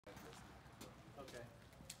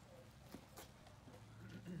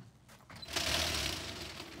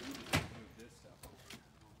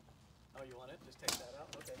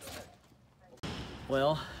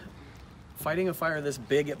Well, fighting a fire this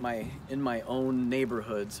big in my own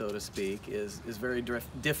neighborhood, so to speak, is very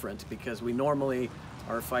different, because we normally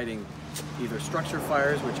are fighting either structure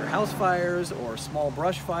fires, which are house fires, or small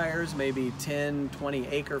brush fires, maybe 10, 20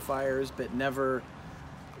 acre fires, but never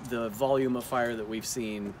the volume of fire that we've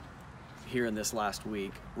seen here in this last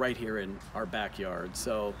week, right here in our backyard.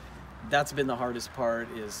 So that's been the hardest part,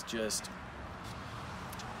 is just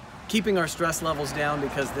keeping our stress levels down,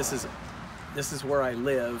 because this is where I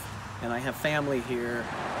live and I have family here.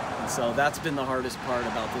 And so that's been the hardest part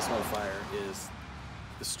about this whole fire, is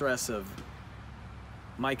the stress of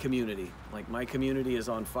my community. Like, my community is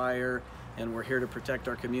on fire and we're here to protect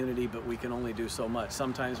our community, but we can only do so much.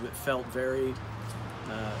 Sometimes it felt very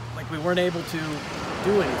like we weren't able to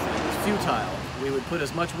do anything. It was futile. We would put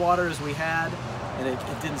as much water as we had and it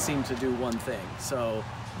didn't seem to do one thing. So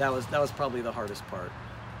that was probably the hardest part.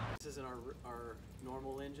 This isn't our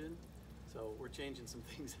normal engine, so we're changing some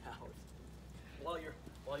things out while you're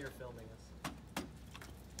filming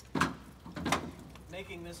us.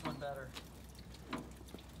 Making this one better.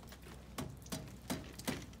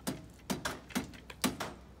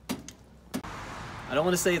 I don't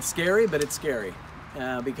want to say it's scary, but it's scary.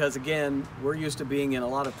 Because again, we're used to being in a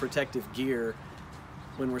lot of protective gear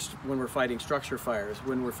when we're fighting structure fires.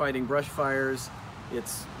 When we're fighting brush fires,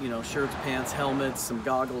 it's, you know, shirts, pants, helmets, some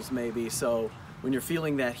goggles maybe. So when you're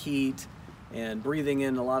feeling that heat and breathing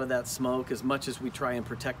in a lot of that smoke, as much as we try and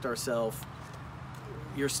protect ourselves,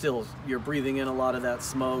 you're breathing in a lot of that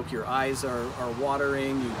smoke. Your eyes are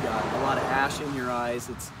watering. You've got a lot of ash in your eyes.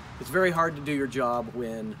 It's very hard to do your job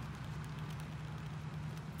when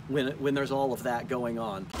there's all of that going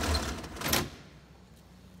on.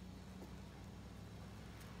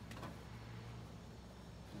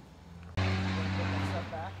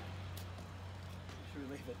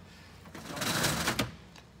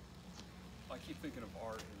 I keep thinking of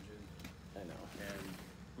our engine. I know. And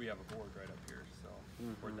we have a board right up here, so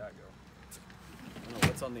where'd that go? I don't know,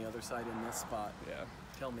 what's on the other side in this spot? Yeah.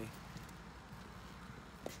 Tell me.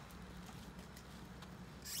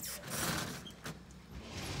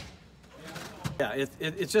 Yeah,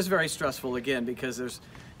 it's just very stressful, again, because there's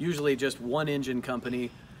usually just one engine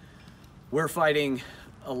company. We're fighting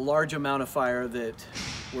a large amount of fire that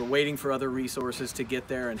we're waiting for other resources to get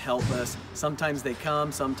there and help us. Sometimes they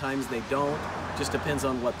come, sometimes they don't. Just depends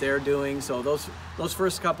on what they're doing. So those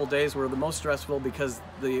first couple days were the most stressful, because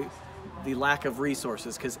the lack of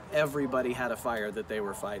resources, because everybody had a fire that they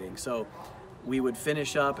were fighting. So we would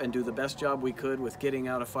finish up and do the best job we could with getting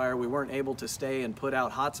out a fire. We weren't able to stay and put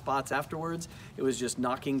out hot spots afterwards. It was just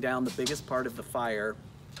knocking down the biggest part of the fire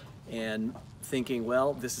and thinking,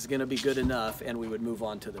 well, this is gonna be good enough, and we would move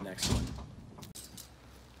on to the next one.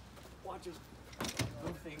 Watch us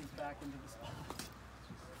move things back into the spot.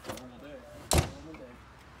 Normal day. Normal day.